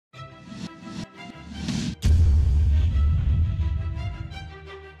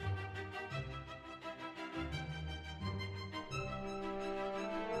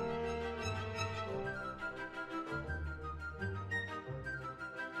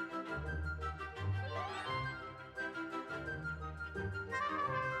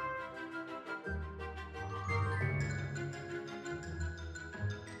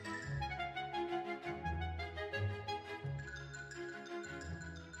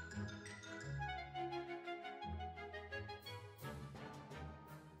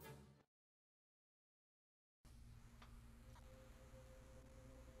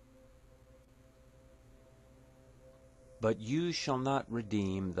But you shall not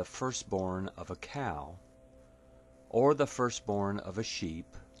redeem the firstborn of a cow, or the firstborn of a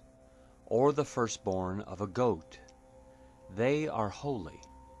sheep, or the firstborn of a goat. They are holy.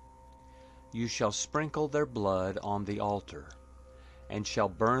 You shall sprinkle their blood on the altar, and shall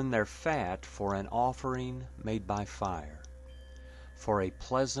burn their fat for an offering made by fire, for a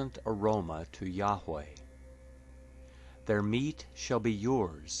pleasant aroma to Yahweh. Their meat shall be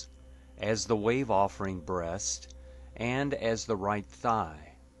yours, as the wave offering breast, and as the right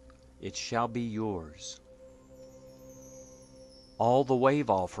thigh, it shall be yours. All the wave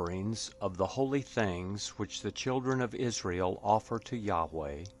offerings of the holy things which the children of Israel offer to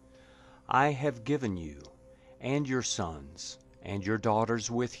Yahweh, I have given you, and your sons, and your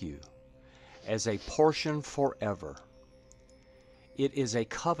daughters with you, as a portion forever. It is a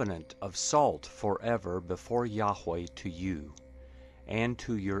covenant of salt forever before Yahweh to you, and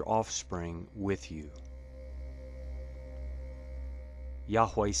to your offspring with you.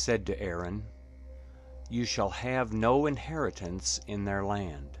 Yahweh said to Aaron, You shall have no inheritance in their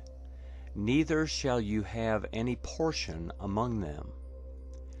land, neither shall you have any portion among them.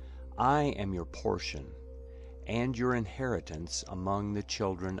 I am your portion, and your inheritance among the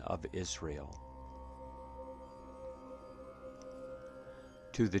children of Israel.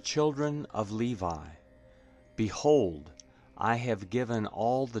 To the children of Levi, behold, I have given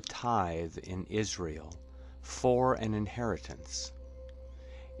all the tithe in Israel for an inheritance,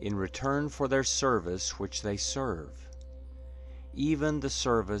 in return for their service which they serve, even the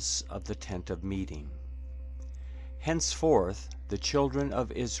service of the tent of meeting. Henceforth the children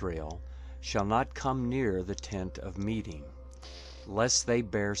of Israel shall not come near the tent of meeting, lest they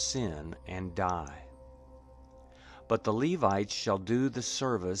bear sin and die. But the Levites shall do the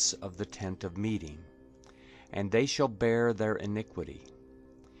service of the tent of meeting, and they shall bear their iniquity.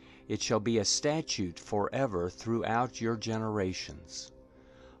 It shall be a statute forever throughout your generations.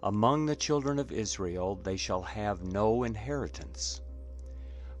 Among the children of Israel they shall have no inheritance.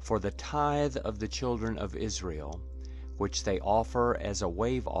 For the tithe of the children of Israel, which they offer as a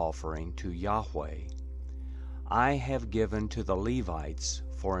wave offering to Yahweh, I have given to the Levites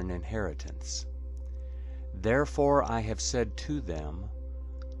for an inheritance. Therefore I have said to them,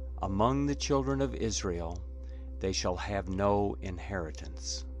 Among the children of Israel they shall have no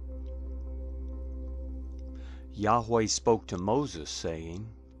inheritance. Yahweh spoke to Moses, saying,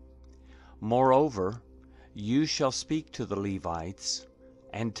 Moreover, you shall speak to the Levites,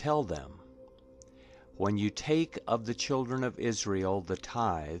 and tell them, When you take of the children of Israel the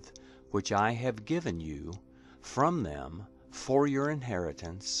tithe which I have given you from them for your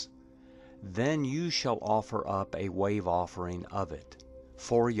inheritance, then you shall offer up a wave offering of it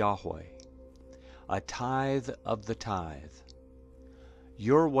for Yahweh, a tithe of the tithe.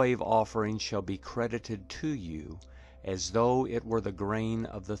 Your wave offering shall be credited to you as though it were the grain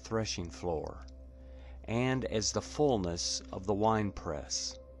of the threshing floor, and as the fullness of the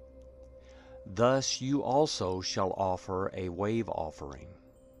winepress. Thus you also shall offer a wave offering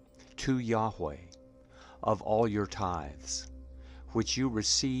to Yahweh of all your tithes, which you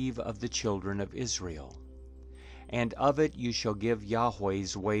receive of the children of Israel. And of it you shall give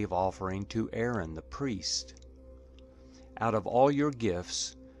Yahweh's wave offering to Aaron the priest. Out of all your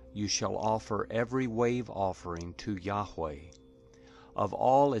gifts you shall offer every wave offering to Yahweh, of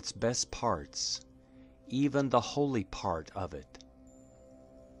all its best parts, even the holy part of it.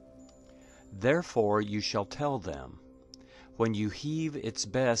 Therefore you shall tell them, when you heave its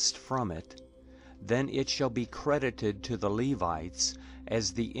best from it, then it shall be credited to the Levites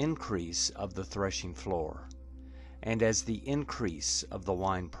as the increase of the threshing floor, and as the increase of the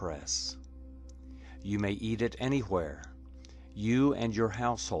winepress. You may eat it anywhere, you and your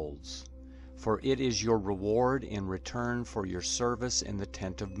households, for it is your reward in return for your service in the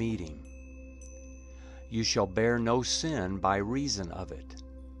tent of meeting. You shall bear no sin by reason of it.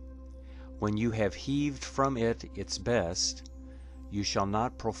 When you have heaved from it its best, you shall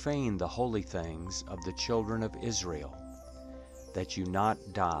not profane the holy things of the children of Israel, that you not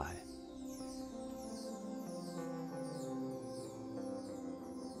die.